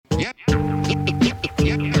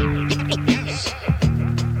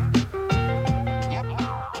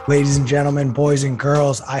Ladies and gentlemen, boys and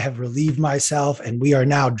girls, I have relieved myself and we are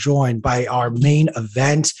now joined by our main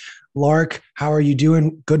event. Lark, how are you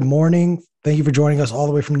doing? Good morning. Thank you for joining us all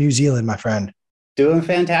the way from New Zealand, my friend. Doing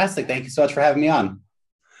fantastic. Thank you so much for having me on.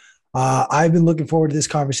 I've been looking forward to this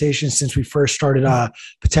conversation since we first started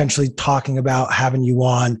potentially talking about having you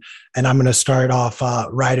on, and I'm going to start off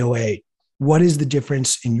right away. What is the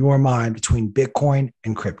difference in your mind between Bitcoin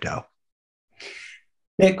and crypto?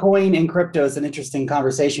 Bitcoin and crypto is an interesting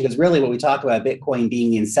conversation because really what we talk about Bitcoin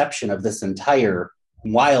being the inception of this entire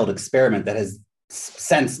wild experiment that has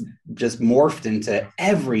since just morphed into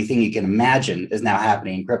everything you can imagine is now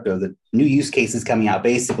happening in crypto. The new use cases coming out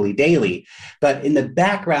basically daily. But in the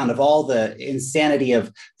background of all the insanity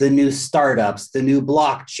of the new startups, the new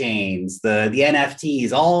blockchains, the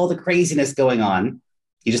NFTs, all the craziness going on,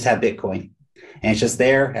 you just have Bitcoin. And it's just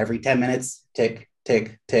there every 10 minutes, tick,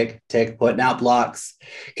 tick, tick, tick, putting out blocks,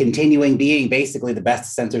 continuing being basically the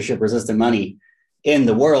best censorship resistant money in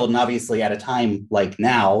the world. And obviously at a time like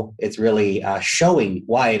now, it's really showing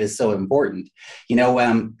why it is so important. You know,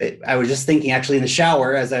 I was just thinking actually in the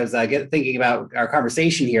shower, as I was thinking about our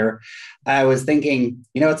conversation here, I was thinking,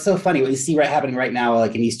 you know, it's so funny what you see happening right now,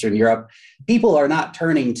 like in Eastern Europe, people are not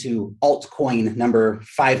turning to altcoin number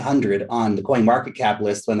 500 on the coin market cap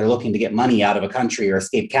list when they're looking to get money out of a country or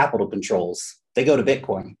escape capital controls. They go to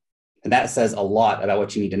Bitcoin. And that says a lot about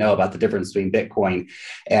what you need to know about the difference between Bitcoin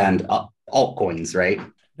and altcoins, right?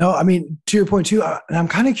 No, I mean, to your point too, and I'm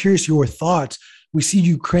kind of curious your thoughts. We see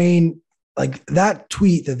Ukraine, like that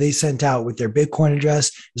tweet that they sent out with their Bitcoin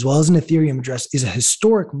address, as well as an Ethereum address, is a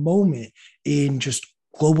historic moment in just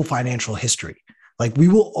global financial history. Like we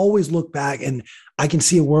will always look back, and I can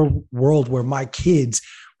see a world where my kids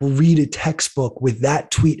will read a textbook with that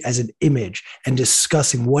tweet as an image and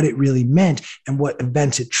discussing what it really meant and what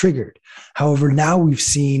events it triggered. However, now we've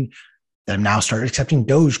seen them now start accepting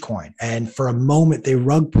Dogecoin. And for a moment, they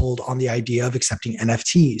rug pulled on the idea of accepting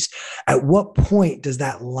NFTs. At what point does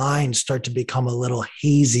that line start to become a little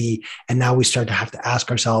hazy? And now we start to have to ask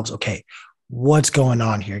ourselves, okay, what's going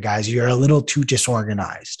on here, guys? You're a little too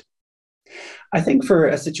disorganized. I think for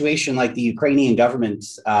a situation like the Ukrainian government,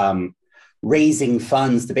 raising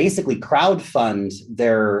funds to basically crowdfund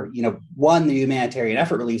their, one, the humanitarian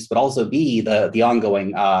effort release, but also B, the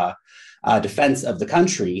ongoing defense of the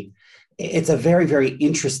country. It's a very, very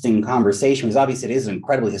interesting conversation because obviously it is an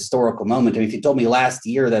incredibly historical moment. I mean, if you told me last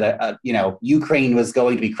year that, Ukraine was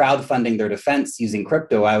going to be crowdfunding their defense using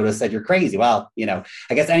crypto, I would have said you're crazy. Well, I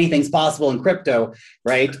guess anything's possible in crypto,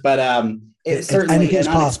 right? But it's certainly anything's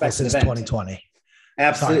possible since 2020.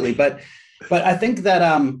 Absolutely. Sorry. But I think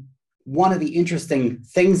that one of the interesting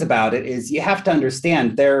things about it is you have to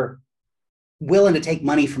understand they're willing to take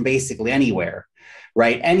money from basically anywhere,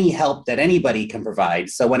 right? Any help that anybody can provide.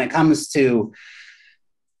 So when it comes to,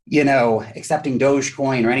 accepting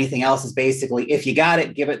Dogecoin or anything else is basically, if you got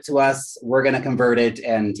it, give it to us. We're going to convert it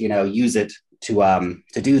and, use it to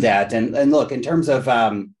do that. And look, in terms of,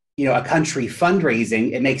 a country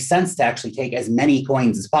fundraising, it makes sense to actually take as many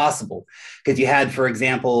coins as possible. Because you had, for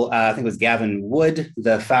example, I think it was Gavin Wood,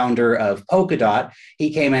 the founder of Polkadot.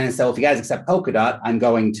 He came in and said, well, if you guys accept Polkadot, I'm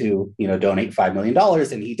going to, donate $5 million.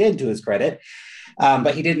 And he did, to his credit.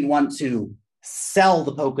 But he didn't want to sell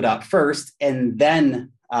the Polkadot first and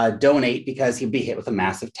then donate because he'd be hit with a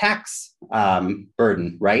massive tax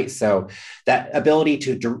burden, right? So that ability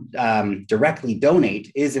to directly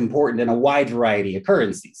donate is important in a wide variety of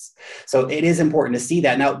currencies. So it is important to see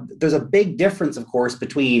that. Now, there's a big difference, of course,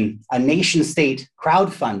 between a nation state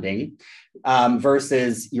crowdfunding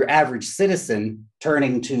versus your average citizen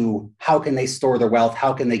turning to how can they store their wealth?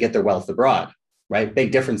 How can they get their wealth abroad, right?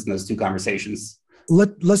 Big difference in those two conversations.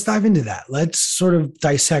 Let's dive into that. Let's sort of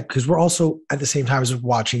dissect, because we're also at the same time as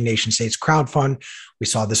watching nation states crowdfund. We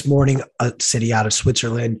saw this morning a city out of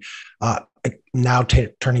Switzerland now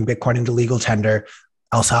turning Bitcoin into legal tender.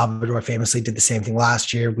 El Salvador famously did the same thing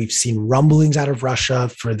last year. We've seen rumblings out of Russia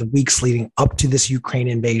for the weeks leading up to this Ukraine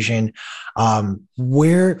invasion,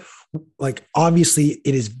 where obviously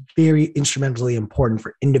it is very instrumentally important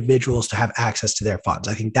for individuals to have access to their funds.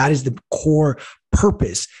 I think that is the core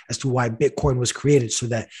purpose as to why Bitcoin was created, so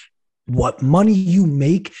that what money you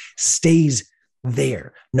make stays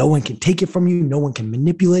there. No one can take it from you. No one can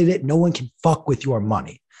manipulate it. No one can fuck with your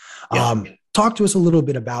money. Yeah. Talk to us a little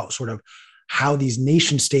bit about sort of how these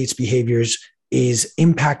nation states behaviors is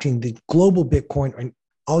impacting the global Bitcoin, and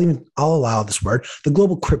I'll allow this word, the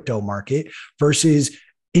global crypto market versus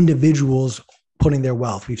individuals putting their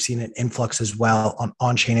wealth. We've seen an influx as well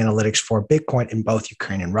on-chain analytics for Bitcoin in both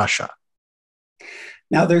Ukraine and Russia.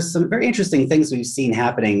 Now, there's some very interesting things we've seen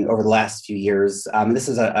happening over the last few years. This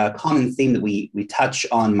is a common theme that we touch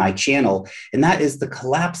on my channel, and that is the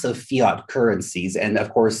collapse of fiat currencies. And of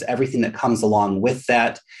course, everything that comes along with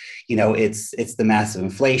that. It's the massive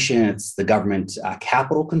inflation, it's the government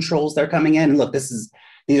capital controls that are coming in. And look, these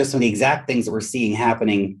are some of the exact things that we're seeing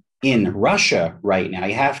happening in Russia right now.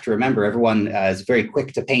 You have to remember, everyone is very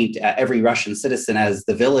quick to paint every Russian citizen as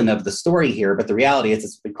the villain of the story here, but the reality is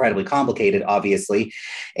it's incredibly complicated, obviously,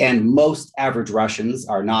 and most average Russians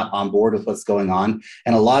are not on board with what's going on,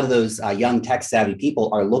 and a lot of those young tech-savvy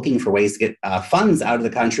people are looking for ways to get funds out of the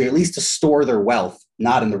country, at least to store their wealth,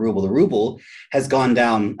 not in the ruble. The ruble has gone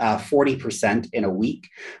down 40% in a week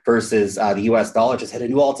versus the US dollar just hit a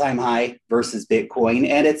new all-time high versus Bitcoin.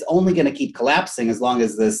 And it's only going to keep collapsing as long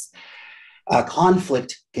as this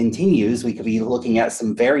conflict continues. We could be looking at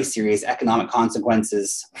some very serious economic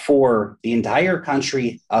consequences for the entire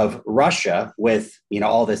country of Russia with,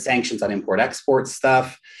 all the sanctions on import-export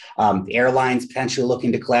stuff, the airlines potentially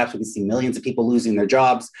looking to collapse. We can see millions of people losing their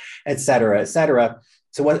jobs, et cetera, et cetera.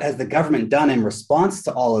 So what has the government done in response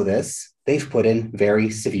to all of this? They've put in very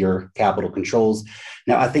severe capital controls.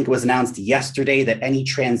 Now, I think it was announced yesterday that any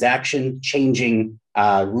transaction changing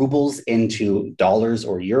rubles into dollars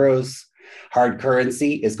or euros, hard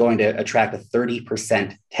currency, is going to attract a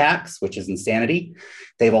 30% tax, which is insanity.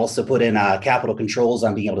 They've also put in capital controls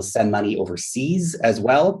on being able to send money overseas as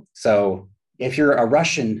well. So if you're a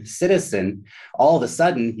Russian citizen, all of a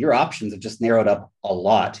sudden, your options have just narrowed up a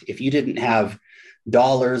lot. If you didn't have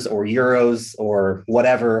dollars or euros or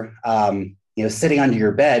whatever, sitting under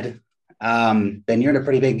your bed, then you're in a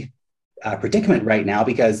pretty big predicament right now,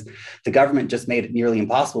 because the government just made it nearly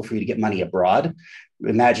impossible for you to get money abroad.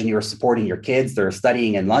 Imagine you were supporting your kids, they're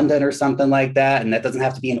studying in London or something like that. And that doesn't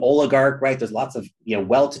have to be an oligarch, right? There's lots of,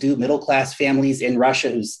 well-to-do middle-class families in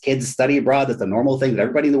Russia whose kids study abroad. That's a normal thing that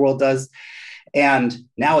everybody in the world does. And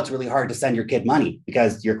now it's really hard to send your kid money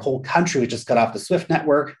because your whole country was just cut off the SWIFT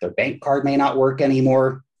network. Their bank card may not work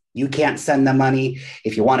anymore. You can't send them money.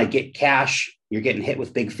 If you want to get cash, you're getting hit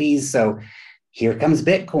with big fees. So here comes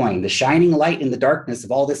Bitcoin, the shining light in the darkness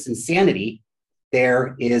of all this insanity.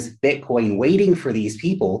 There is Bitcoin waiting for these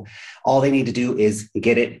people. All they need to do is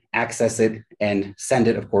get it, access it, and send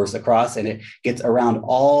it, of course, across. And it gets around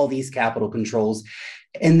all these capital controls.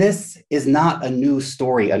 And this is not a new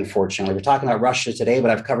story, unfortunately. We're talking about Russia today,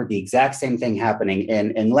 but I've covered the exact same thing happening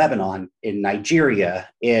in Lebanon, in Nigeria,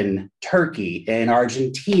 in Turkey, in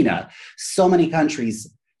Argentina. So many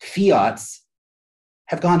countries, fiats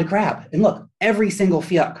have gone to crap. And look, every single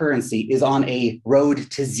fiat currency is on a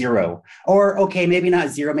road to zero. Or, okay, maybe not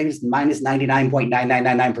zero, maybe it's minus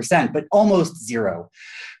 99.9999%, but almost zero,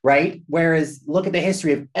 right? Whereas look at the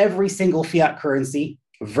history of every single fiat currency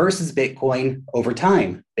versus Bitcoin over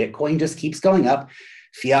time. Bitcoin just keeps going up.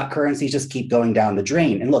 Fiat currencies just keep going down the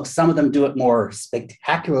drain. And look, some of them do it more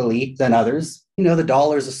spectacularly than others. The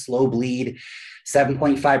dollar is a slow bleed,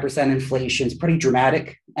 7.5% inflation. It's pretty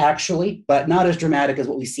dramatic, actually, but not as dramatic as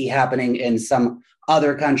what we see happening in some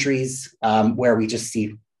other countries where we just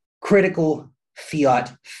see critical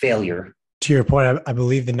fiat failure. To your point, I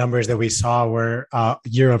believe the numbers that we saw were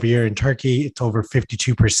year over year in Turkey, it's over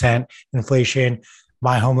 52% inflation.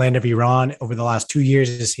 My homeland of Iran over the last 2 years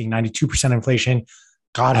is seeing 92% inflation.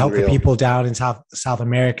 God help the people down in South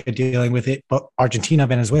America dealing with it. But Argentina,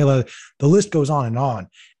 Venezuela, the list goes on.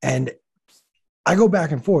 And I go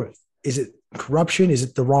back and forth. Is it corruption? Is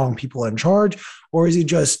it the wrong people in charge? Or is it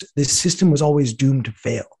just this system was always doomed to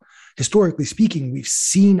fail? Historically speaking, we've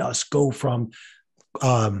seen us go from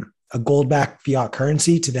a gold-backed fiat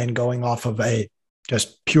currency to then going off of a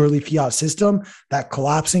just purely fiat system that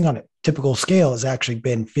collapsing on a typical scale has actually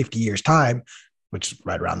been 50 years time, which is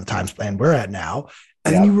right around the time span we're at now.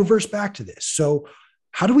 And then you reverse back to this. So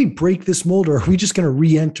how do we break this mold, or are we just going to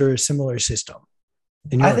re-enter a similar system?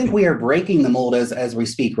 I think we are breaking the mold as we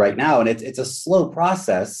speak right now. And it's a slow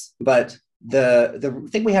process, but the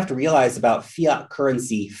thing we have to realize about fiat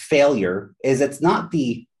currency failure is it's not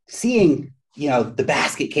the seeing, the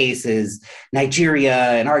basket cases,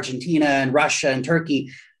 Nigeria and Argentina and Russia and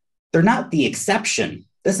Turkey, they're not the exception.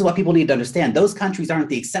 This is what people need to understand. Those countries aren't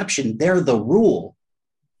the exception. They're the rule.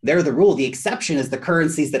 They're the rule. The exception is the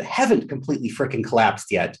currencies that haven't completely freaking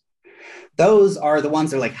collapsed yet. Those are the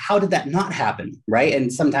ones that are like, how did that not happen, right?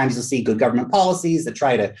 And sometimes you'll see good government policies that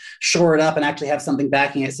try to shore it up and actually have something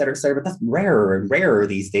backing it, et cetera, but that's rarer and rarer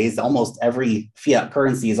these days. Almost every fiat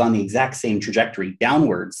currency is on the exact same trajectory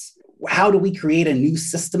downwards. How do we create a new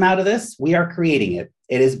system out of this? We are creating it.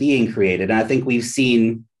 It is being created. And I think we've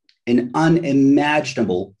seen an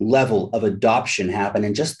unimaginable level of adoption happen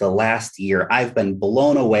in just the last year. I've been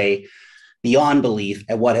blown away beyond belief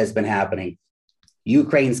at what has been happening.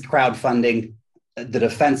 Ukraine's crowdfunding the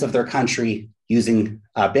defense of their country using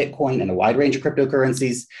Bitcoin and a wide range of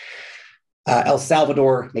cryptocurrencies. El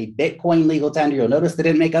Salvador made Bitcoin legal tender. You'll notice they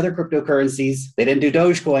didn't make other cryptocurrencies. They didn't do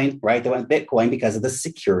Dogecoin, right? They went Bitcoin because of the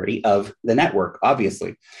security of the network,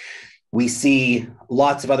 obviously. We see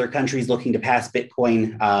lots of other countries looking to pass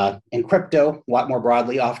Bitcoin and crypto, a lot more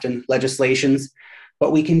broadly, often legislations.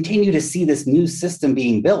 But we continue to see this new system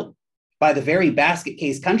being built by the very basket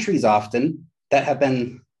case countries often that have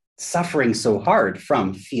been suffering so hard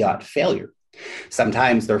from fiat failure.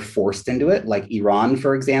 Sometimes they're forced into it, like Iran,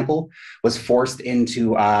 for example, was forced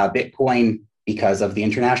into Bitcoin because of the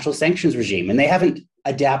international sanctions regime. And they haven't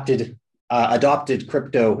adopted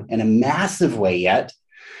crypto in a massive way yet,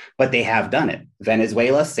 but they have done it.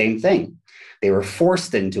 Venezuela, same thing. They were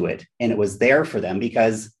forced into it, and it was there for them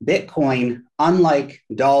because Bitcoin, unlike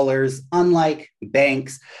dollars, unlike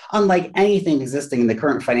banks, unlike anything existing in the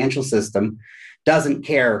current financial system, doesn't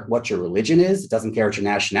care what your religion is, it doesn't care what your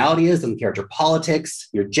nationality is, doesn't care what your politics,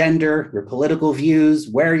 your gender, your political views,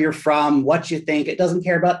 where you're from, what you think. It doesn't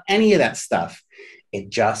care about any of that stuff. It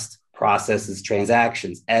just processes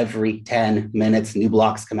transactions. Every 10 minutes, new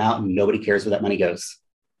blocks come out and nobody cares where that money goes.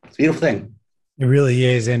 It's a beautiful thing. It really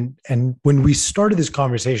is. And when we started this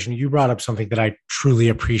conversation, you brought up something that I truly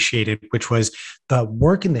appreciated, which was the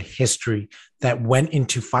work in the history that went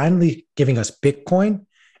into finally giving us Bitcoin,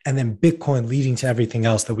 and then Bitcoin leading to everything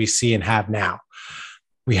else that we see and have now.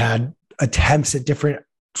 We had attempts at different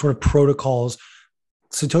sort of protocols.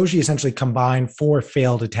 Satoshi essentially combined 4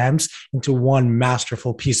 failed attempts into one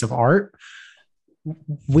masterful piece of art.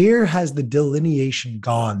 Where has the delineation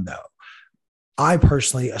gone, though? I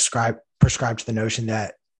personally prescribe to the notion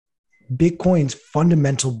that Bitcoin's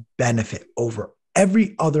fundamental benefit over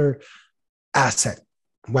every other asset,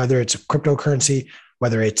 whether it's a cryptocurrency,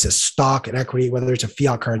 whether it's a stock, an equity, whether it's a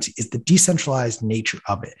fiat currency, is the decentralized nature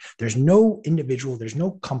of it. There's no individual, there's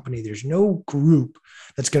no company, there's no group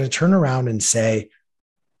that's going to turn around and say,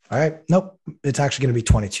 all right, nope, it's actually going to be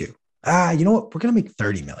 22. You know what? We're going to make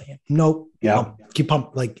 30 million. Nope. Yeah. Nope. Keep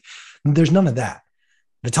pumping. Like, there's none of that.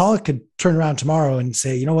 Vitalik could turn around tomorrow and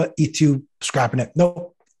say, you know what? ETH2 scrapping it.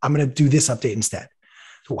 Nope. I'm going to do this update instead.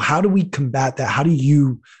 So how do we combat that? How do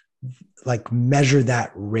you measure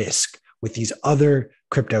that risk with these other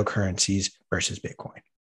cryptocurrencies versus Bitcoin?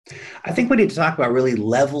 I think we need to talk about really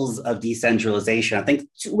levels of decentralization. I think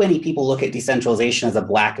too many people look at decentralization as a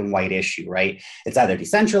black and white issue, right? It's either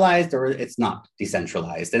decentralized or it's not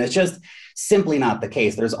decentralized. And it's just simply not the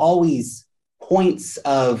case. There's always points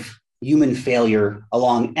of human failure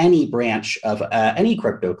along any branch of any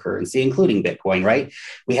cryptocurrency, including Bitcoin, right?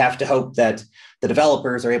 We have to hope that the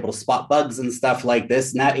developers are able to spot bugs and stuff like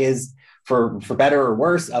this. And that is, for better or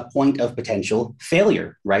worse, a point of potential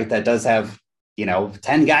failure, right? That does have,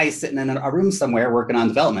 10 guys sitting in a room somewhere working on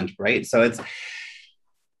development, right? So it's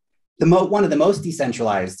one of the most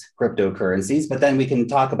decentralized cryptocurrencies. But then we can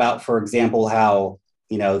talk about, for example, how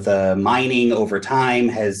the mining over time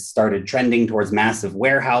has started trending towards massive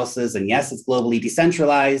warehouses. And yes, it's globally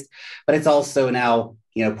decentralized, but it's also now,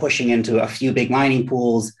 pushing into a few big mining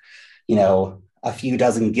pools, a few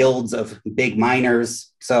dozen guilds of big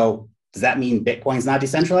miners. So does that mean Bitcoin's not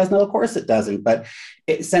decentralized? No, of course it doesn't. But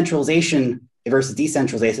centralization versus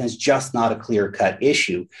decentralization is just not a clear-cut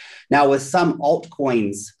issue. Now, with some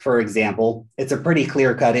altcoins, for example, it's a pretty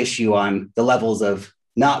clear-cut issue on the levels of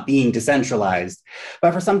not being decentralized.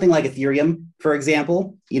 But for something like Ethereum, for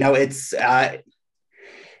example, it's not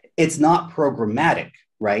programmatic,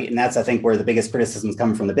 right? And that's, I think, where the biggest criticisms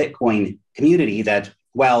come from the Bitcoin community, that,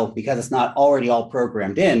 well, because it's not already all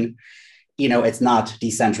programmed in, it's not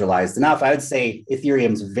decentralized enough. I would say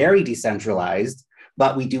Ethereum's very decentralized,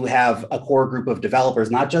 but we do have a core group of developers,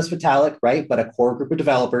 not just Vitalik, right? But a core group of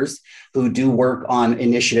developers who do work on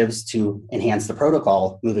initiatives to enhance the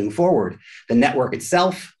protocol moving forward. The network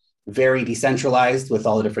itself, very decentralized with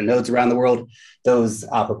all the different nodes around the world. Those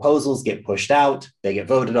proposals get pushed out, they get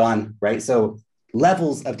voted on, right? So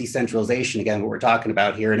levels of decentralization, again, what we're talking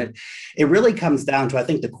about here. And it really comes down to, I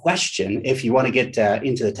think, the question, if you want to get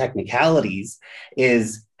into the technicalities,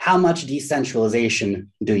 is how much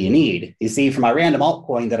decentralization do you need? You see, for my random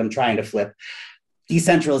altcoin that I'm trying to flip,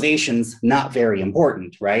 decentralization's not very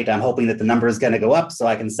important, right? I'm hoping that the number is going to go up so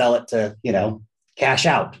I can sell it to, cash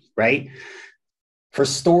out, right? For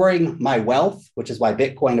storing my wealth, which is why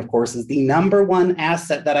Bitcoin, of course, is the number one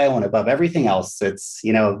asset that I own above everything else. It's,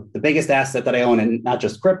 the biggest asset that I own, and not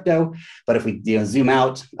just crypto, but if we zoom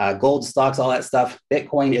out, gold, stocks, all that stuff,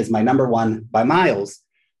 Bitcoin is my number one by miles,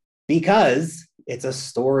 because it's a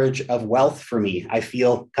storage of wealth for me. I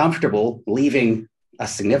feel comfortable leaving a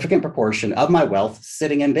significant proportion of my wealth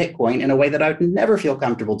sitting in Bitcoin in a way that I would never feel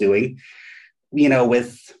comfortable doing,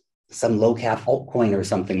 with some low cap altcoin or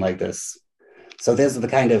something like this. So these are the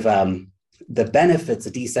kind of the benefits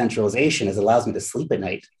of decentralization is it allows me to sleep at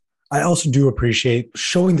night. I also do appreciate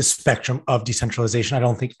showing the spectrum of decentralization. I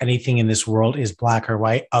don't think anything in this world is black or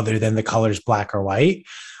white other than the colors black or white.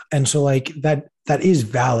 And so like that is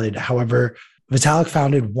valid. However, Vitalik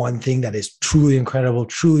founded one thing that is truly incredible,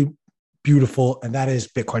 truly beautiful, and that is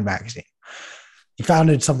Bitcoin Magazine. He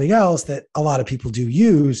founded something else that a lot of people do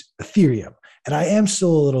use, Ethereum. And I am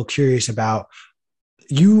still a little curious about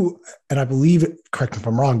you, and I believe, correct me if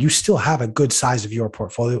I'm wrong, you still have a good size of your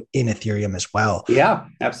portfolio in Ethereum as well. Yeah,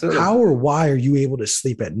 absolutely. How or why are you able to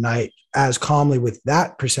sleep at night as calmly with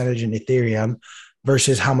that percentage in Ethereum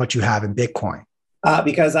versus how much you have in Bitcoin?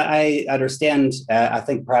 Because I understand, I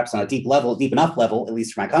think perhaps on a deep enough level, at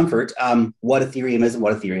least for my comfort, what Ethereum is and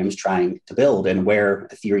what Ethereum is trying to build and where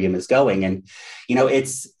Ethereum is going. And,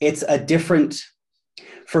 it's a different,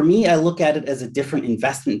 for me, I look at it as a different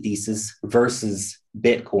investment thesis versus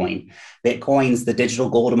Bitcoin. Bitcoin's the digital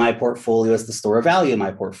gold in my portfolio, it's the store of value in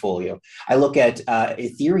my portfolio. I look at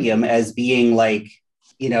Ethereum as being like,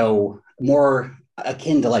 more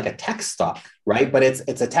akin to like a tech stock, right? But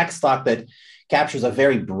it's a tech stock that captures a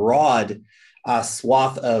very broad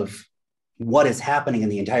swath of what is happening in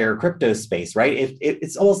the entire crypto space, right?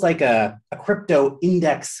 It's almost like a crypto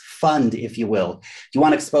index fund, if you will. Do you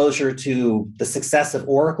want exposure to the success of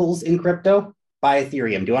oracles in crypto? Buy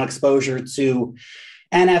Ethereum. Do you want exposure to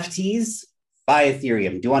NFTs? Buy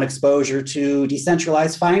Ethereum. Do you want exposure to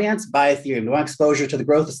decentralized finance? Buy Ethereum. Do you want exposure to the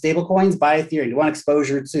growth of stablecoins? Buy Ethereum. Do you want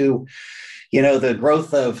exposure to, the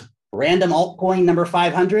growth of random altcoin number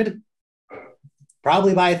 500?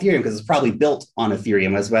 Probably buy Ethereum because it's probably built on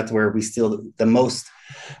Ethereum. That's where we still, the most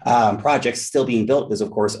projects still being built is, of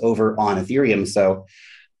course, over on Ethereum. So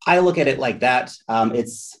I look at it like that.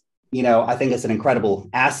 It's, I think it's an incredible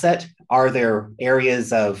asset. Are there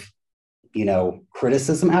areas of,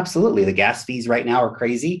 criticism? Absolutely. The gas fees right now are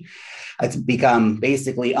crazy. It's become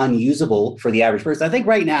basically unusable for the average person. I think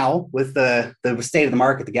right now with the state of the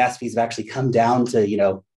market, the gas fees have actually come down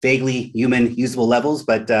to, vaguely human usable levels.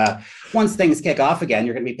 But once things kick off again,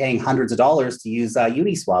 you're going to be paying hundreds of dollars to use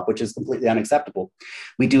Uniswap, which is completely unacceptable.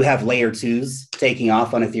 We do have layer twos taking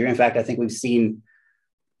off on Ethereum. In fact, I think we've seen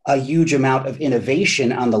a huge amount of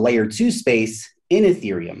innovation on the layer two space in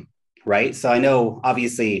Ethereum, right? So I know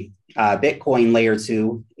obviously Bitcoin layer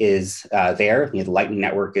two is there. The Lightning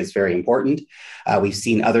Network is very important. We've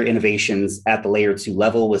seen other innovations at the layer two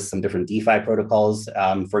level with some different DeFi protocols,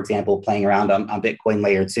 for example, playing around on Bitcoin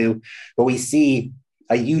layer two. But we see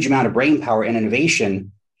a huge amount of brain power and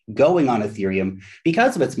innovation going on Ethereum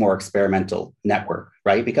because of its more experimental network,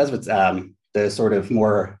 right? Because of its the sort of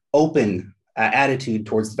more open attitude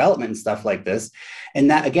towards development and stuff like this.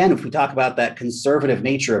 And that, again, if we talk about that conservative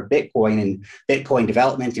nature of Bitcoin and Bitcoin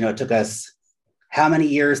development, it took us how many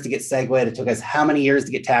years to get SegWit? It took us how many years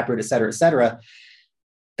to get Taproot, et cetera, et cetera.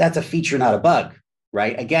 That's a feature, not a bug,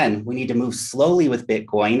 right? Again, we need to move slowly with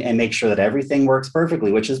Bitcoin and make sure that everything works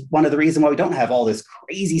perfectly, which is one of the reasons why we don't have all this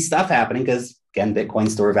crazy stuff happening because, again, Bitcoin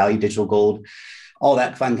store of value, digital gold, all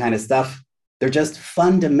that fun kind of stuff. They're just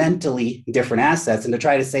fundamentally different assets. And to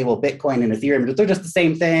try to say, well, Bitcoin and Ethereum, they're just the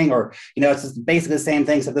same thing, or, it's just basically the same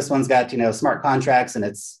thing. So this one's got, smart contracts and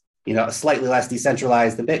it's, slightly less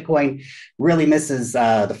decentralized than Bitcoin, really misses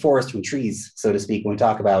the forest from trees, so to speak, when we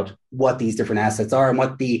talk about what these different assets are and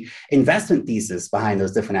what the investment thesis behind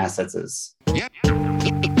those different assets is.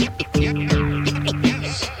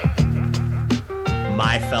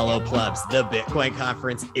 My fellow plebs, the Bitcoin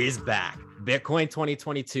conference is back. Bitcoin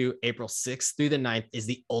 2022, April 6th through the 9th is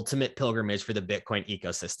the ultimate pilgrimage for the Bitcoin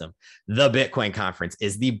ecosystem. The Bitcoin conference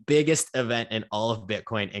is the biggest event in all of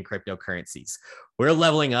Bitcoin and cryptocurrencies. We're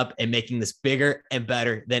leveling up and making this bigger and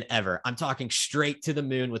better than ever. I'm talking straight to the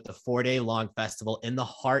moon with the 4-day long festival in the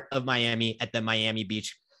heart of Miami at the Miami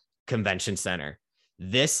Beach Convention Center.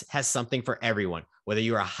 This has something for everyone. Whether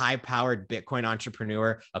you're a high-powered Bitcoin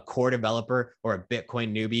entrepreneur, a core developer, or a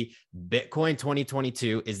Bitcoin newbie, Bitcoin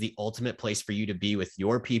 2022 is the ultimate place for you to be with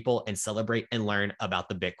your people and celebrate and learn about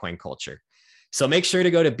the Bitcoin culture. So make sure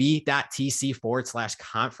to go to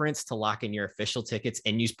b.tc/conference to lock in your official tickets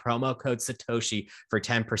and use promo code Satoshi for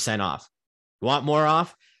 10% off. You want more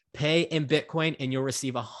off? Pay in Bitcoin and you'll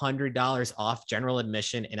receive $100 off general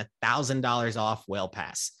admission and $1,000 off Whale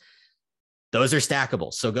Pass. Those are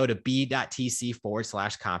stackable. So go to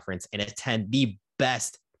b.tc/conference and attend the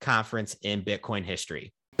best conference in Bitcoin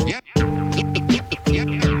history.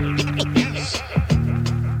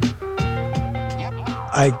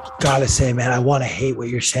 I gotta say, man, I want to hate what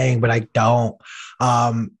you're saying, but I don't.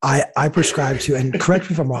 I prescribe to, and correct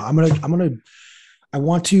me if I'm wrong. I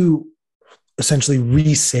want to essentially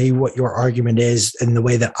re-say what your argument is in the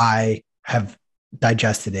way that I have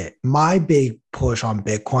digested it. My big push on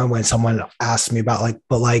Bitcoin, when someone asks me about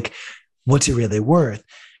what's it really worth?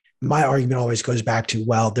 My argument always goes back to,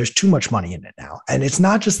 well, there's too much money in it now. And it's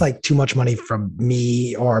not just like too much money from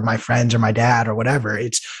me or my friends or my dad or whatever.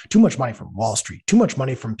 It's too much money from Wall Street, too much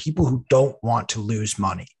money from people who don't want to lose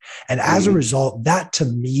money. And as a result, that to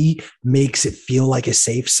me makes it feel like a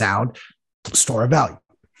safe, sound store of value.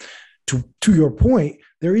 To your point,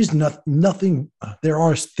 there is nothing, there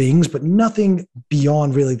are things, but nothing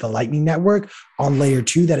beyond really the Lightning Network on layer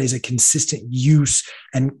 2 that is a consistent use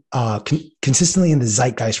and consistently in the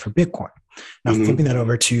zeitgeist for Bitcoin. Now, flipping that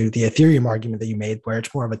over to the Ethereum argument that you made, where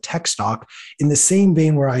it's more of a tech stock, in the same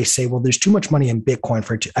vein where I say, well, there's too much money in Bitcoin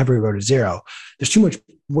for it to ever go to zero. There's too much,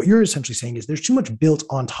 what you're essentially saying is there's too much built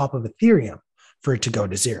on top of Ethereum for it to go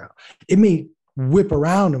to zero. It may whip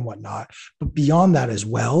around and whatnot, but beyond that as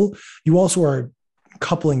well, you also are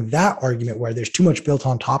coupling that argument where there's too much built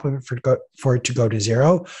on top of it for it to go to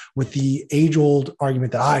zero with the age-old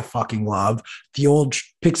argument that I fucking love, the old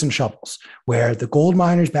picks and shovels, where the gold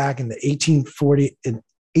miners back in the 1848,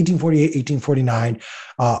 1849,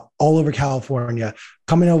 all over California,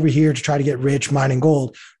 coming over here to try to get rich mining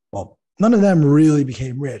gold. Well, none of them really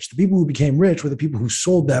became rich. The people who became rich were the people who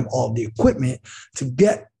sold them all of the equipment to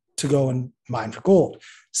get to go and mine for gold.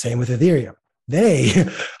 Same with Ethereum. They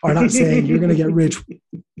are not saying you're going to get rich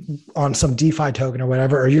on some DeFi token or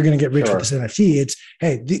whatever, or you're going to get rich with this NFT. It's,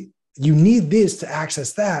 hey, you need this to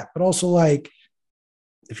access that. But also, like,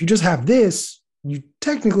 if you just have this, you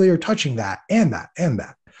technically are touching that and that and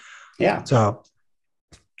that. Yeah. So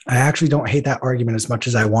I actually don't hate that argument as much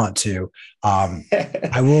as I want to.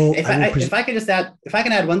 I will. If I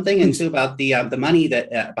can add one thing into about the money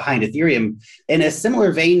that behind Ethereum, in a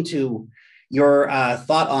similar vein to your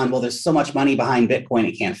thought on, well, there's so much money behind Bitcoin,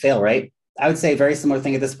 it can't fail, right? I would say a very similar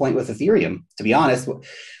thing at this point with Ethereum. To be honest,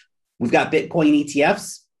 we've got Bitcoin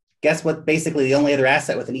ETFs. Guess what? Basically, the only other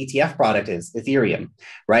asset with an ETF product is Ethereum,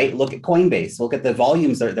 right? Look at Coinbase. Look at the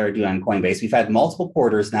volumes that they're doing on Coinbase. We've had multiple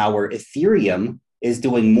quarters now where Ethereum is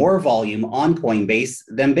doing more volume on Coinbase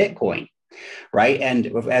than Bitcoin, right?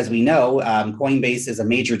 And as we know, Coinbase is a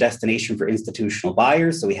major destination for institutional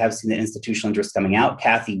buyers. So we have seen the institutional interest coming out.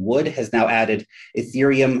 Cathie Wood has now added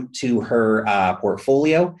Ethereum to her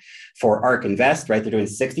portfolio for ARK Invest, right? They're doing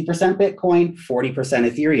 60% Bitcoin, 40%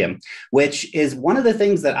 Ethereum, which is one of the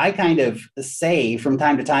things that I kind of say from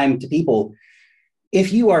time to time to people.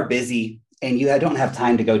 If you are busy and you don't have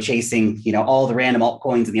time to go chasing, all the random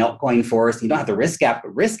altcoins in the altcoin forest, you don't have the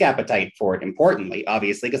risk appetite for it, importantly,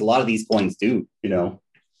 obviously, because a lot of these coins do,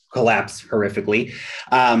 collapse horrifically.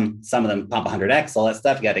 Some of them pump 100x, all that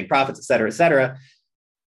stuff. You got to take profits, et cetera, et cetera.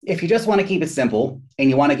 If you just want to keep it simple and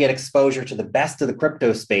you want to get exposure to the best of the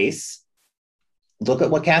crypto space, look at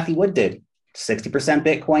what Cathie Wood did. 60%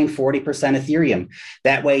 Bitcoin, 40% Ethereum.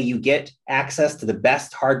 That way you get access to the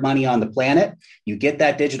best hard money on the planet. You get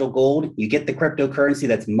that digital gold. You get the cryptocurrency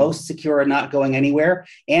that's most secure and not going anywhere.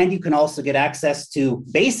 And you can also get access to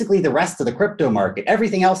basically the rest of the crypto market.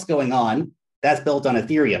 Everything else going on, that's built on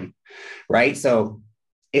Ethereum, right? So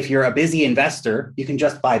if you're a busy investor, you can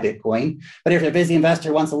just buy Bitcoin. But if you're a busy investor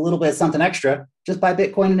who wants a little bit of something extra, just buy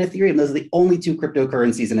Bitcoin and Ethereum. Those are the only two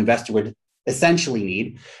cryptocurrencies an investor would essentially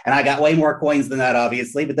need. And I got way more coins than that,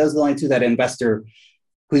 obviously, but those are the only two that an investor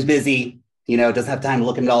who's busy, doesn't have time to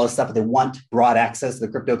look into all this stuff, but they want broad access to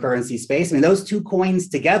the cryptocurrency space. I mean, those two coins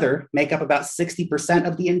together make up about 60%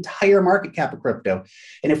 of the entire market cap of crypto.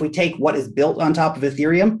 And if we take what is built on top of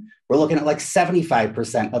Ethereum, we're looking at like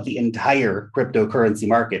 75% of the entire cryptocurrency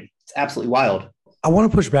market. It's absolutely wild. I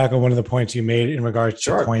want to push back on one of the points you made in regards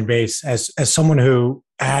to Coinbase. As someone who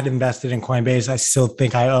had invested in Coinbase, I still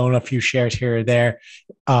think I own a few shares here or there.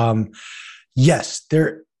 Yes,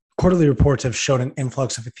 their quarterly reports have shown an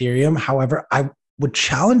influx of Ethereum. However, I would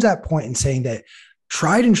challenge that point in saying that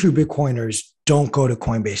tried and true Bitcoiners don't go to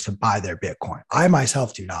Coinbase to buy their Bitcoin. I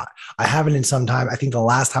myself do not. I haven't in some time. I think the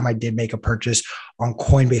last time I did make a purchase on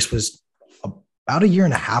Coinbase was about a year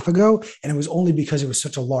and a half ago. And it was only because it was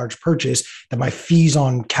such a large purchase that my fees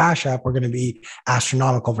on Cash App were going to be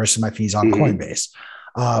astronomical versus my fees on Coinbase.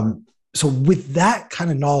 So with that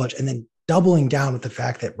kind of knowledge, and then doubling down with the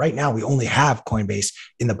fact that right now we only have Coinbase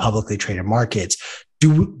in the publicly traded markets,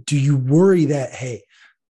 do you worry that, hey,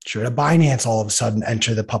 should a Binance all of a sudden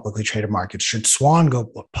enter the publicly traded markets? Should Swan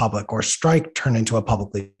go public or Strike turn into a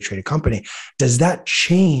publicly traded company? Does that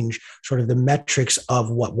change sort of the metrics of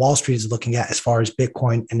what Wall Street is looking at as far as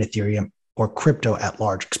Bitcoin and Ethereum or crypto at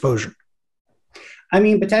large exposure? I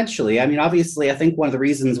mean, potentially. I mean, obviously, I think one of the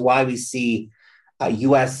reasons why we see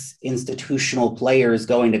US institutional players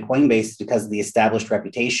going to Coinbase is because of the established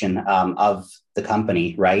reputation of the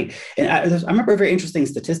company, right? And I remember a very interesting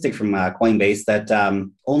statistic from Coinbase that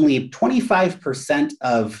only 25%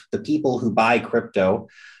 of the people who buy crypto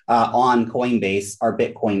on Coinbase are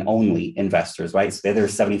Bitcoin only investors, right? So the other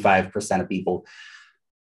 75% of people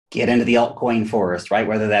get into the altcoin forest, right?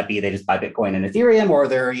 Whether that be they just buy Bitcoin and Ethereum, or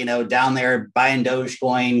they're, down there buying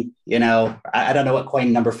Dogecoin. I don't know what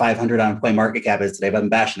coin number 500 on CoinMarketCap is today, but I'm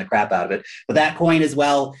bashing the crap out of it. But that coin as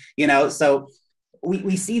well, so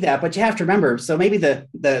we see that, but you have to remember, so maybe the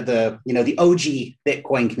OG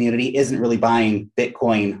Bitcoin community isn't really buying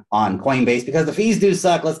Bitcoin on Coinbase because the fees do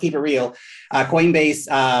suck. Let's keep it real.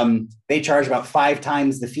 Coinbase, they charge about 5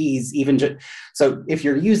 times the fees, so if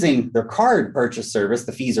you're using their card purchase service,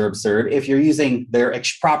 the fees are absurd. If you're using their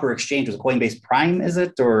proper exchange with Coinbase Prime, is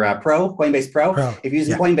it, or Coinbase Pro? If you're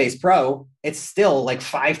using Coinbase Pro, it's still like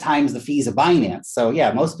 5 times the fees of Binance. So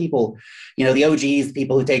yeah, most people, the OGs, the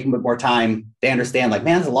people who take a bit more time, they understand, like,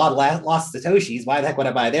 man, there's a lot of lost Satoshis. Why the heck would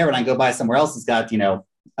I buy there when I go buy somewhere else that's got,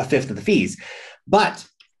 a fifth of the fees? But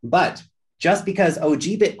just because OG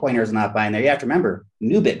Bitcoiners are not buying there, you have to remember,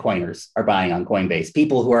 new Bitcoiners are buying on Coinbase.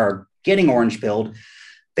 People who are getting orange pilled,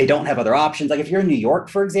 they don't have other options. Like if you're in New York,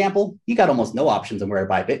 for example, you got almost no options on where to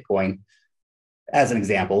buy Bitcoin, as an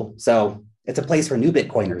example. So it's a place where new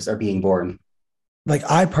Bitcoiners are being born. Like,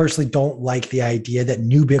 I personally don't like the idea that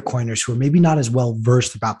new Bitcoiners who are maybe not as well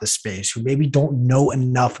versed about the space, who maybe don't know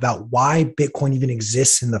enough about why Bitcoin even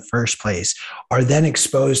exists in the first place, are then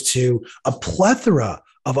exposed to a plethora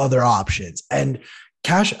of other options. And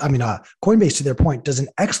Coinbase, to their point, does an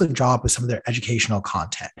excellent job with some of their educational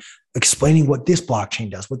content, explaining what this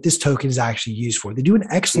blockchain does, what this token is actually used for. They do an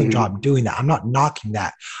excellent job doing that. I'm not knocking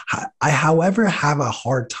that. I, however, have a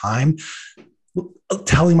hard time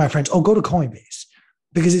telling my friends, go to Coinbase,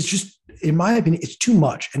 because it's just, in my opinion, it's too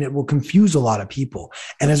much and it will confuse a lot of people.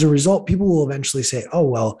 And as a result, people will eventually say,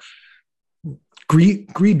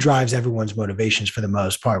 greed drives everyone's motivations for the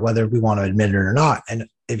most part, whether we want to admit it or not. And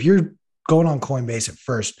if you're going on Coinbase at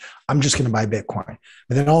first, I'm just going to buy Bitcoin.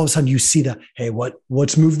 But then all of a sudden you see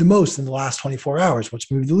what's moved the most in the last 24 hours?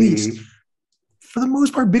 What's moved the least? For the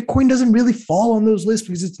most part, Bitcoin doesn't really fall on those lists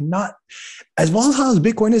because it's not as volatile as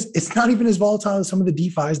Bitcoin is. It's not even as volatile as some of the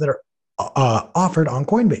DeFis that are offered on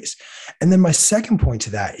Coinbase. And then my second point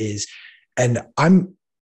to that is, and I'm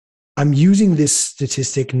using this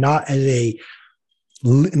statistic not in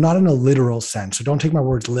a literal sense, so don't take my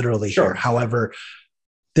words literally here. However,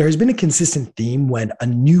 there has been a consistent theme when a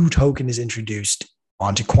new token is introduced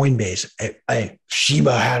onto Coinbase.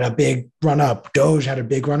 Shiba had a big run up. Doge had a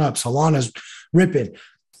big run up. Solana's ripping.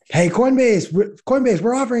 Hey, Coinbase,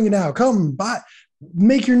 we're offering it now. Come buy,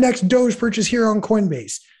 make your next Doge purchase here on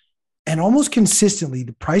Coinbase. And almost consistently,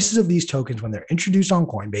 the prices of these tokens, when they're introduced on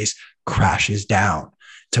Coinbase, crashes down.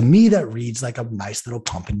 To me, that reads like a nice little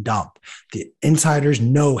pump and dump. The insiders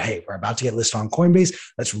know, hey, we're about to get listed on Coinbase.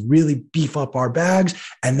 Let's really beef up our bags.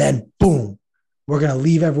 And then boom, we're going to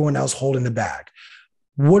leave everyone else holding the bag.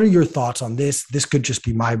 What are your thoughts on this? This could just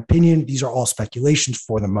be my opinion. These are all speculations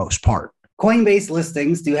for the most part. Coinbase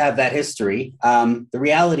listings do have that history. The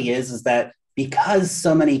reality is that because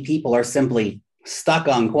so many people are simply stuck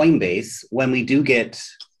on Coinbase, when we do get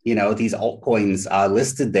these altcoins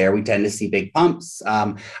listed there, we tend to see big pumps.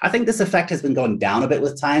 I think this effect has been going down a bit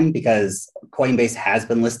with time because Coinbase has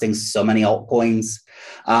been listing so many altcoins.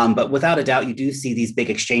 But without a doubt, you do see these big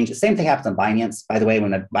exchanges. Same thing happens on Binance, by the way.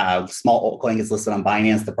 When a small altcoin gets listed on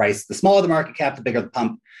Binance, the smaller the market cap, the bigger the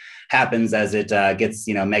pump happens as it gets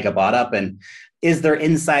mega bought up. And is there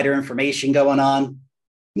insider information going on?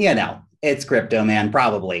 It's crypto, man,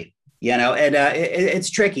 probably. It's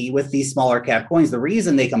tricky with these smaller cap coins. The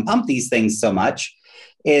reason they can pump these things so much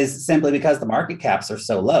is simply because the market caps are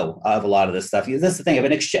so low of a lot of this stuff. This is the thing of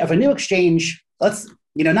a new exchange.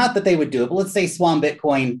 Not that they would do it, but let's say Swan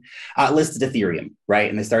Bitcoin listed Ethereum, right?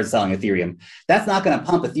 And they started selling Ethereum. That's not going to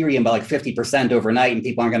pump Ethereum by like 50% overnight, and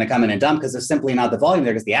people aren't going to come in and dump because there's simply not the volume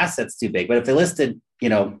there because the asset's too big. But if they listed,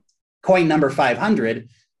 coin number 500,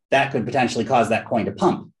 that could potentially cause that coin to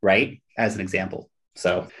pump, right? As an example.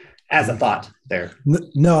 So as a thought there.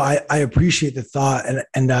 No, I appreciate the thought.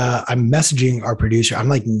 And I'm messaging our producer. I'm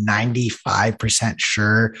like 95%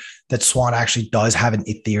 sure that Swan actually does have an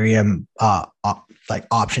Ethereum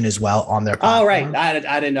option as well on their platform. Oh, right.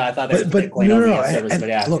 I didn't know. I thought that was Bitcoin service, but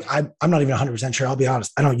yeah. Look, I'm not even 100% sure. I'll be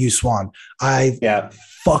honest. I don't use Swan. I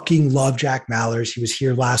fucking love Jack Mallers. He was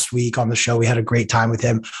here last week on the show. We had a great time with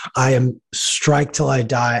him. I am strike till I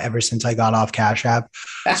die ever since I got off Cash App.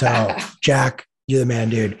 So Jack, you're the man,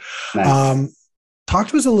 dude. Nice. talk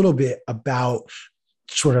to us a little bit about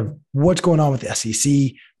sort of what's going on with the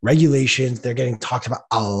SEC regulations. They're getting talked about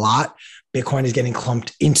a lot. Bitcoin is getting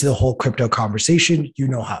clumped into the whole crypto conversation. You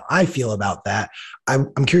know how I feel about that.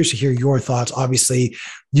 I'm curious to hear your thoughts. Obviously,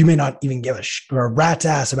 you may not even give a rat's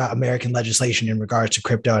ass about American legislation in regards to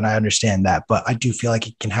crypto, and I understand that, but I do feel like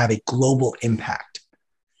it can have a global impact.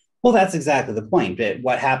 Well, that's exactly the point.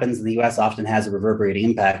 What happens in the US often has a reverberating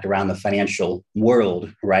impact around the financial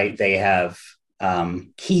world, right? They have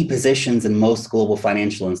key positions in most global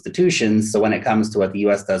financial institutions. So when it comes to what the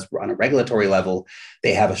US does on a regulatory level,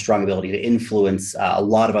 they have a strong ability to influence a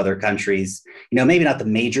lot of other countries. Maybe not the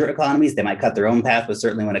major economies, they might cut their own path, but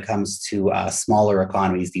certainly when it comes to smaller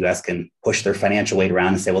economies, the US can push their financial weight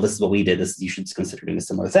around and say, well, this is what we did. You should consider doing a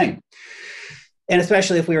similar thing. And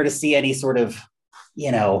especially if we were to see any sort of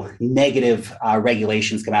negative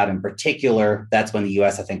regulations come out in particular, that's when the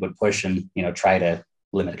US, I think, would push and, try to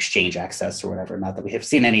limit exchange access or whatever. Not that we have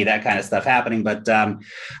seen any of that kind of stuff happening, but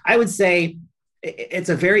I would say it's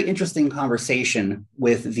a very interesting conversation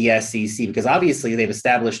with the SEC because obviously they've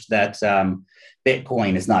established that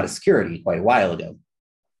Bitcoin is not a security quite a while ago.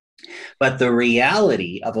 But the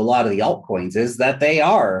reality of a lot of the altcoins is that they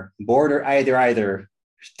are either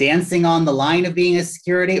dancing on the line of being a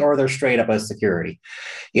security or they're straight up a security,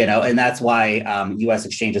 and that's why US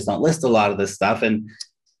exchanges don't list a lot of this stuff. And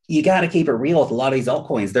you got to keep it real with a lot of these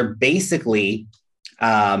altcoins. They're basically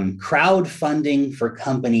crowdfunding for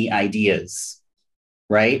company ideas,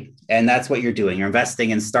 right? And that's what you're doing. You're investing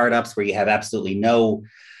in startups where you have absolutely no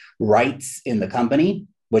rights in the company,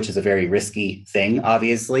 which is a very risky thing,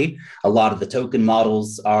 obviously. A lot of the token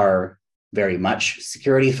models are very much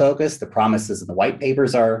security focused. The promises and the white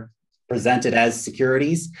papers are presented as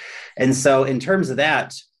securities. And so in terms of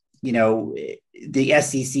that, the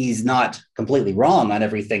SEC is not completely wrong on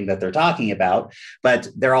everything that they're talking about, but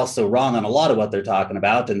they're also wrong on a lot of what they're talking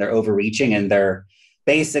about, and they're overreaching, and they're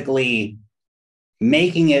basically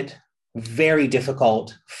making it very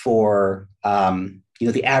difficult for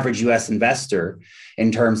the average US investor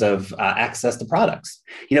in terms of access to products.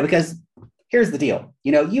 Because here's the deal.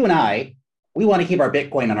 You and I, we want to keep our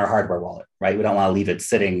Bitcoin on our hardware wallet, right? We don't want to leave it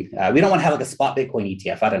sitting. We don't want to have like a spot Bitcoin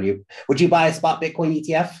ETF. I don't know. Would you buy a spot Bitcoin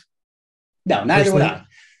ETF? No, neither would I.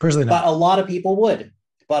 Personally, but a lot of people would.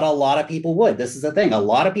 This is the thing. A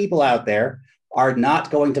lot of people out there are not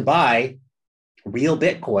going to buy real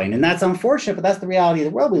Bitcoin, and that's unfortunate. But that's the reality of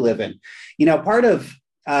the world we live in. Part of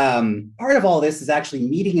all this is actually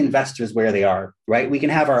meeting investors where they are. Right? We can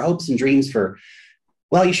have our hopes and dreams for,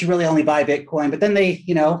 well, you should really only buy Bitcoin, but then they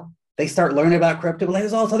start learning about crypto. But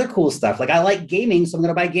there's all this other cool stuff. Like, I like gaming, so I'm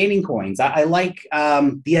going to buy gaming coins. I like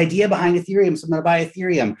the idea behind Ethereum, so I'm going to buy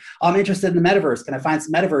Ethereum. I'm interested in the metaverse. Can I find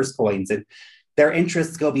some metaverse coins? And their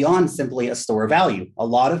interests go beyond simply a store of value. A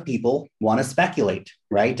lot of people want to speculate,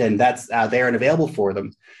 right? And that's there and available for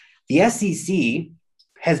them. The SEC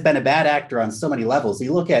has been a bad actor on so many levels.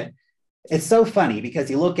 It's so funny because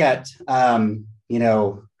you look at,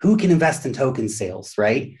 who can invest in token sales,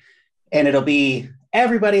 right? And it'll be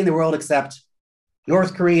everybody in the world except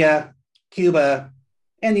North Korea, Cuba,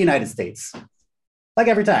 and the United States. Like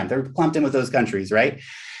every time, they're clumped in with those countries, right?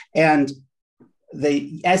 And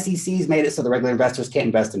the SEC's made it so the regular investors can't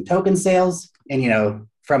invest in token sales. And,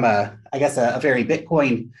 from a very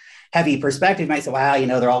Bitcoin heavy perspective, you might say, wow,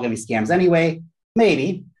 they're all going to be scams anyway.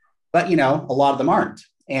 Maybe, but, a lot of them aren't.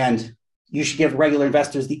 And you should give regular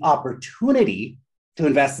investors the opportunity to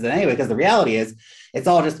invest in it anyway, because the reality is it's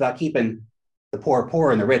all just about keeping the poor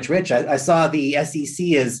poor and the rich rich. I saw the SEC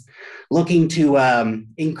is looking to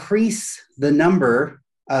increase the number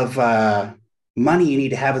of money you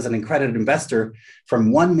need to have as an accredited investor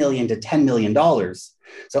from $1 million to $10 million.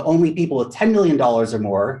 So only people with $10 million or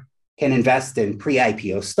more can invest in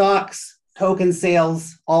pre-IPO stocks, token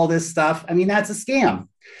sales, all this stuff. I mean, that's a scam.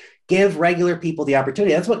 Give regular people the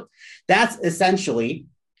opportunity. That's essentially,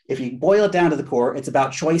 if you boil it down to the core, it's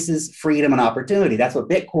about choices, freedom, and opportunity. That's what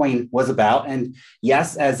Bitcoin was about. And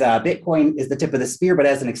yes, as Bitcoin is the tip of the spear, but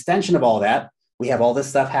as an extension of all that, we have all this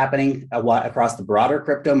stuff happening across the broader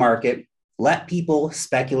crypto market. Let people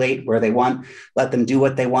speculate where they want. Let them do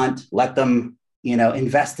what they want. Let them,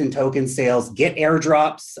 invest in token sales, get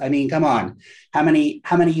airdrops. I mean, come on. How many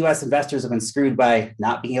US investors have been screwed by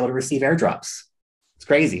not being able to receive airdrops? It's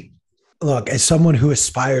crazy. Look, as someone who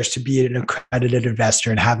aspires to be an accredited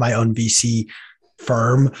investor and have my own VC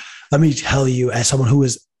firm, let me tell you, as someone who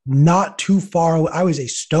was not too far away, I was a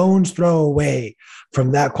stone's throw away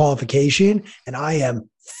from that qualification, and I am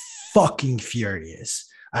fucking furious.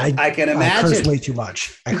 I can imagine. I curse way too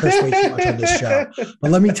much. on this show.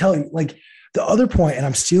 But let me tell you, the other point, and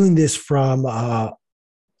I'm stealing this from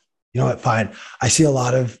You know what? Fine. I see a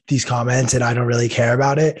lot of these comments and I don't really care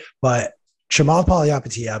about it, but Shamal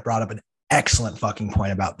Palihapitiya brought up an excellent fucking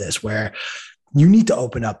point about this, where you need to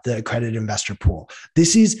open up the accredited investor pool.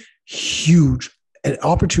 This is huge, an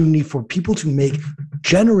opportunity for people to make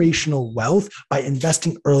generational wealth by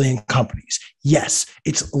investing early in companies. Yes,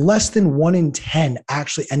 it's less than 1 in 10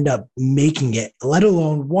 actually end up making it, let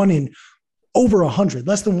alone 1 in over 100,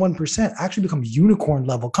 less than 1% actually become unicorn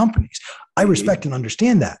level companies. I respect and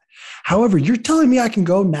understand that. However, you're telling me I can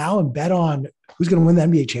go now and bet on who's going to win the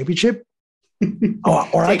NBA championship?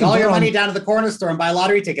 Or take all your money down to the corner store and buy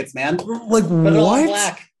lottery tickets, man. Like, put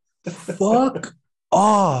what? Fuck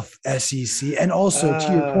off, SEC. And also,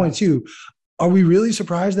 to your point too, are we really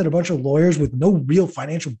surprised that a bunch of lawyers with no real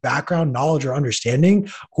financial background, knowledge, or understanding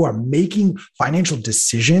who are making financial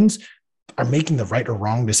decisions are making the right or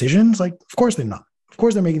wrong decisions? Like, of course they're not. Of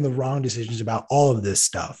course, they're making the wrong decisions about all of this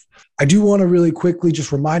stuff. I do want to really quickly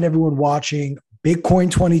just remind everyone watching, Bitcoin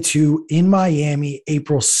 22 in Miami,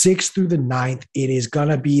 April 6th through the 9th. It is going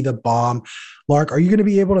to be the bomb. Lark, are you going to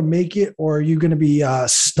be able to make it, or are you going to be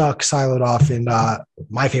stuck, siloed off in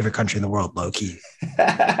my favorite country in the world, low key?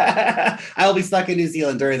 I'll be stuck in New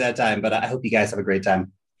Zealand during that time, but I hope you guys have a great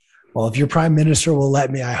time. Well, if your prime minister will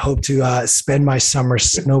let me, I hope to spend my summer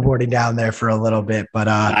snowboarding down there for a little bit, but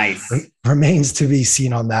nice. Remains to be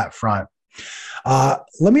seen on that front.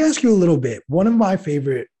 Let me ask you a little bit. One of my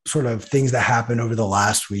favorite sort of things that happened over the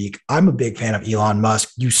last week, I'm a big fan of Elon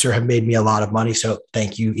Musk. You, sir, have made me a lot of money, so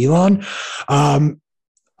thank you, Elon.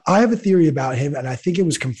 I have a theory about him, and I think it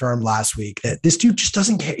was confirmed last week, that this dude just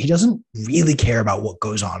doesn't care. He doesn't really care about what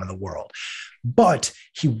goes on in the world, but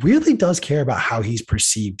he really does care about how he's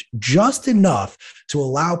perceived, just enough to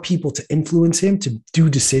allow people to influence him to do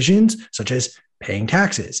decisions such as paying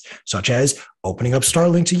taxes, such as opening up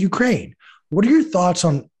Starlink to Ukraine. What are your thoughts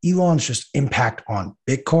on Elon's just impact on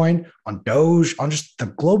Bitcoin, on Doge, on just the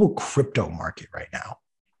global crypto market right now?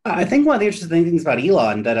 I think one of the interesting things about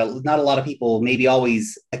Elon that not a lot of people maybe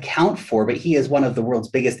always account for, but he is one of the world's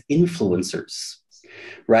biggest influencers,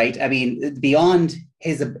 right? I mean, beyond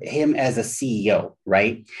him as a CEO,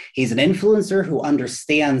 right? He's an influencer who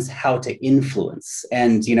understands how to influence.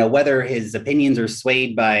 And, you know, whether his opinions are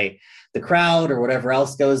swayed by the crowd or whatever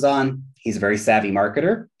else goes on, he's a very savvy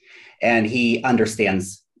marketer. And he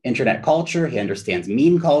understands internet culture. He understands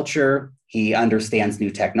meme culture. He understands new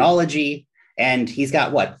technology. And he's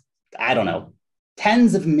got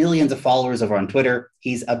tens of millions of followers over on Twitter.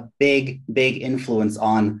 He's a big, big influence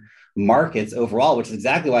on markets overall, which is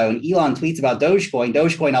exactly why when Elon tweets about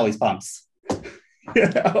Dogecoin always pumps. You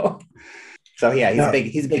know? So yeah,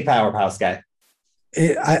 he's a big powerhouse guy.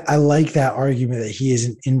 I like that argument that he is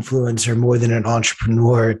an influencer more than an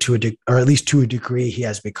entrepreneur or at least to a degree. He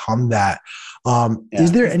has become that.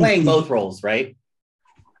 Is there playing both roles, right?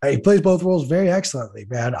 He plays both roles very excellently,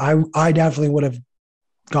 man. I definitely would have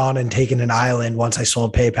gone and taken an island once I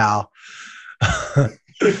sold PayPal.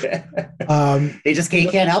 He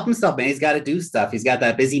can't help himself, man. He's got to do stuff. He's got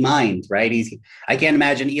that busy mind, right? I can't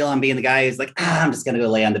imagine Elon being the guy who's like, I'm just going to go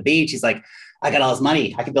lay on the beach. He's like, I got all this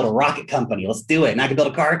money. I can build a rocket company. Let's do it. And I can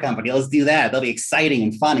build a car company. Let's do that. That'll be exciting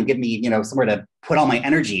and fun and give me, somewhere to put all my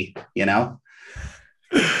energy, No,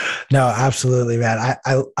 absolutely, man.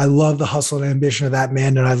 I love the hustle and ambition of that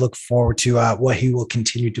man. And I look forward to what he will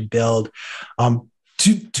continue to build.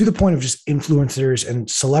 To the point of just influencers and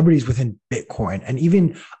celebrities within Bitcoin and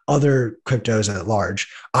even other cryptos at large.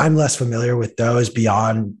 I'm less familiar with those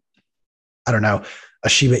beyond, I don't know, a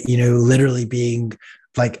Shiba Inu literally being,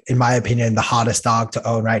 like, in my opinion, the hottest dog to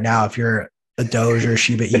own right now if you're a Doge or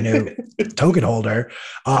Shiba Inu token holder.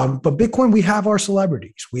 But Bitcoin, we have our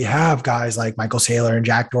celebrities. We have guys like Michael Saylor and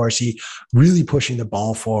Jack Dorsey really pushing the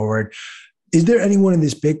ball forward. Is there anyone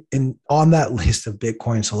on that list of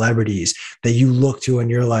Bitcoin celebrities that you look to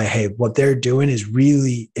and you're like, hey, what they're doing is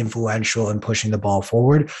really influential in pushing the ball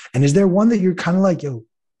forward? And is there one that you're kind of like, yo,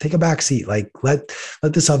 take a back seat, like let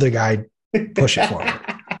this other guy push it forward?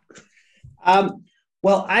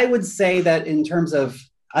 Well, I would say that in terms of,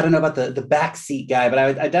 I don't know about the backseat guy, but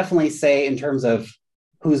I definitely say in terms of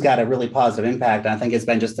who's got a really positive impact, I think has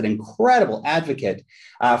been just an incredible advocate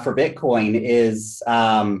for Bitcoin is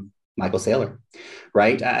Michael Saylor,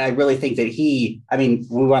 right? I really think that we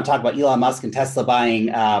want to talk about Elon Musk and Tesla buying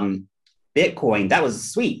Bitcoin. That was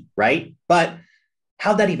sweet, right? But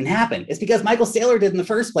how'd that even happen? It's because Michael Saylor did in the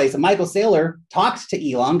first place. And Michael Saylor talked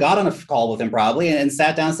to Elon, got on a call with him probably, and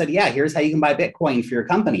sat down and said, yeah, here's how you can buy Bitcoin for your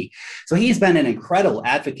company. So he's been an incredible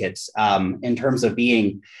advocate in terms of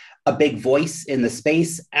being a big voice in the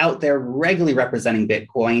space out there regularly representing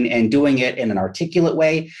Bitcoin and doing it in an articulate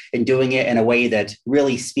way and doing it in a way that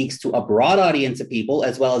really speaks to a broad audience of people,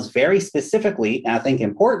 as well as very specifically, and I think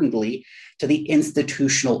importantly, to the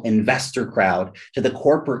institutional investor crowd, to the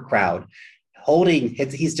corporate crowd.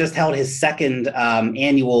 He's just held his second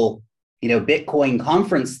annual, Bitcoin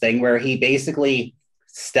conference thing where he basically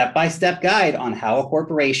step-by-step guide on how a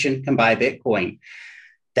corporation can buy Bitcoin.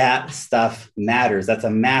 That stuff matters. That's a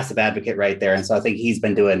massive advocate right there. And so I think he's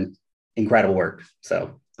been doing incredible work.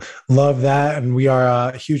 So love that. And we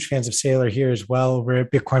are huge fans of Saylor here as well. We're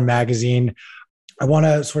at Bitcoin Magazine. I want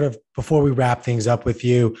to sort of, before we wrap things up with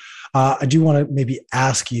you, I do want to maybe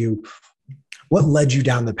ask you, what led you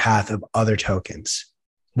down the path of other tokens?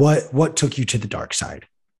 What took you to the dark side?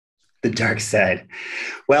 The dark side.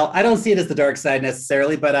 Well, I don't see it as the dark side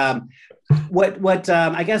necessarily, but what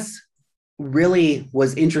I guess really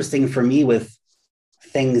was interesting for me with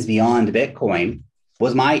things beyond Bitcoin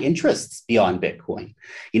was my interests beyond Bitcoin.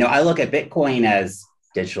 I look at Bitcoin as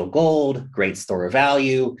digital gold, great store of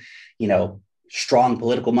value, strong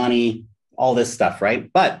political money, all this stuff, right?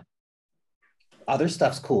 But other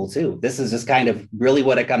stuff's cool too. This is just kind of really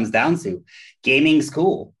what it comes down to. Gaming's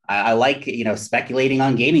cool. I like, speculating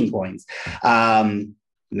on gaming coins.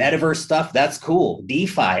 Metaverse stuff, that's cool.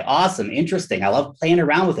 DeFi, awesome, interesting. I love playing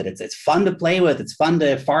around with it. It's fun to play with. It's fun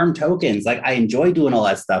to farm tokens. Like, I enjoy doing all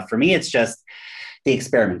that stuff. For me, it's just the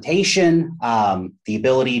experimentation, the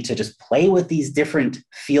ability to just play with these different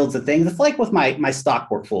fields of things. It's like with my stock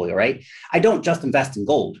portfolio, right? I don't just invest in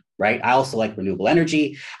gold, right? I also like renewable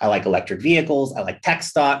energy. I like electric vehicles. I like tech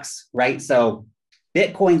stocks, right? So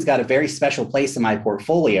Bitcoin's got a very special place in my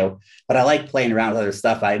portfolio, but I like playing around with other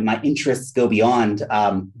stuff. My interests go beyond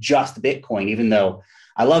just Bitcoin, even though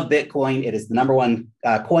I love Bitcoin. It is the number one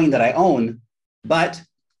coin that I own, but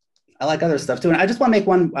I like other stuff too. And I just want to make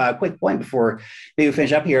one quick point before maybe we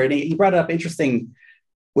finish up here. And you brought it up interesting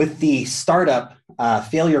with the startup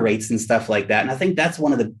failure rates and stuff like that. And I think that's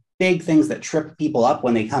one of the big things that trip people up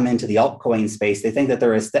when they come into the altcoin space. They think that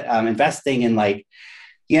they're investing in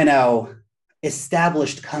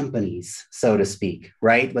established companies, so to speak,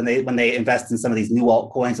 right? When they invest in some of these new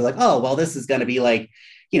altcoins, they're like, oh, well, this is going to be like,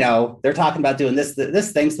 they're talking about doing this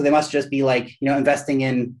thing. So they must just be like, investing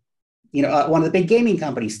in, one of the big gaming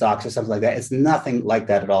company stocks or something like that. It's nothing like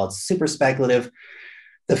that at all. It's super speculative.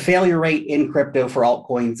 The failure rate in crypto for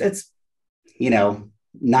altcoins, it's,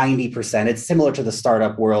 90%. It's similar to the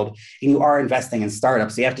startup world, and you are investing in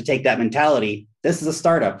startups. So you have to take that mentality. This is a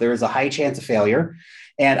startup. There is a high chance of failure.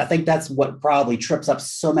 And I think that's what probably trips up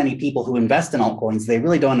so many people who invest in altcoins. They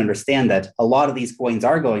really don't understand that a lot of these coins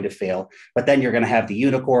are going to fail, but then you're going to have the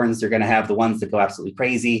unicorns. You're going to have the ones that go absolutely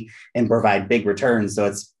crazy and provide big returns. So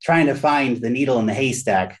it's trying to find the needle in the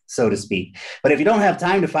haystack, so to speak. But if you don't have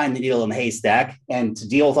time to find the needle in the haystack and to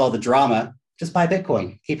deal with all the drama, just buy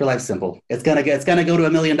Bitcoin. Keep your life simple. It's gonna go to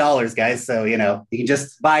 $1 million, guys. So you can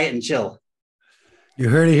just buy it and chill. You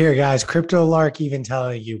heard it here, guys. Crypto Lark even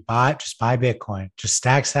telling you, just buy Bitcoin. Just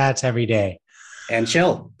stack sats every day. And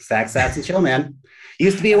chill. Stack sats and chill, man.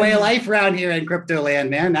 Used to be a way of life around here in crypto land,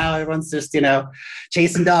 man. Now everyone's just,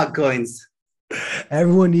 chasing dog coins.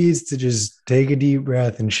 Everyone needs to just take a deep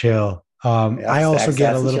breath and chill. I also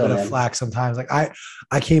get a little bit of flack sometimes. Like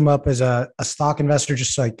I came up as a stock investor,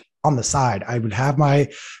 just like on the side. I would have my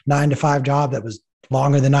 9-to-5 job that was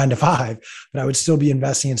longer than 9 to 5, but I would still be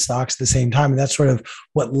investing in stocks at the same time. And that's sort of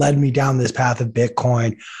what led me down this path of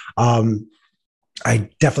Bitcoin. I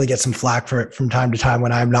definitely get some flack for it from time to time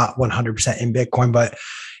when I'm not 100% in Bitcoin, but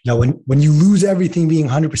when you lose everything being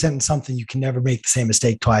 100% in something, you can never make the same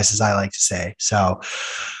mistake twice, as I like to say. So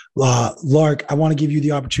Lark, I want to give you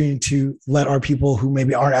the opportunity to let our people who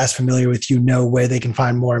maybe aren't as familiar with you know where they can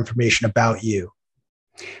find more information about you.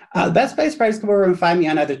 The best place to come over and find me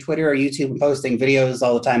on either Twitter or YouTube. I'm posting videos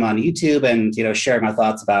all the time on YouTube and, sharing my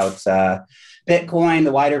thoughts about Bitcoin,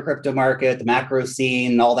 the wider crypto market, the macro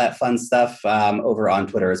scene, all that fun stuff over on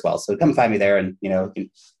Twitter as well. So come find me there and,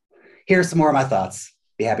 hear some more of my thoughts.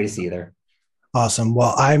 Be happy to see you there. Awesome.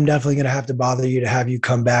 Well, I'm definitely going to have to bother you to have you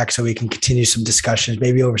come back so we can continue some discussions,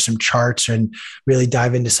 maybe over some charts and really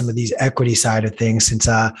dive into some of these equity side of things, since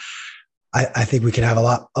I think we can have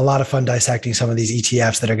a lot of fun dissecting some of these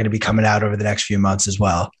ETFs that are going to be coming out over the next few months as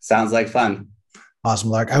well. Sounds like fun. Awesome,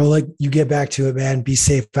 Lark. I will let you get back to it, man. Be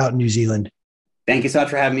safe out in New Zealand. Thank you so much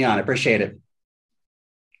for having me on. I appreciate it.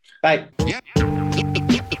 Bye. Yeah.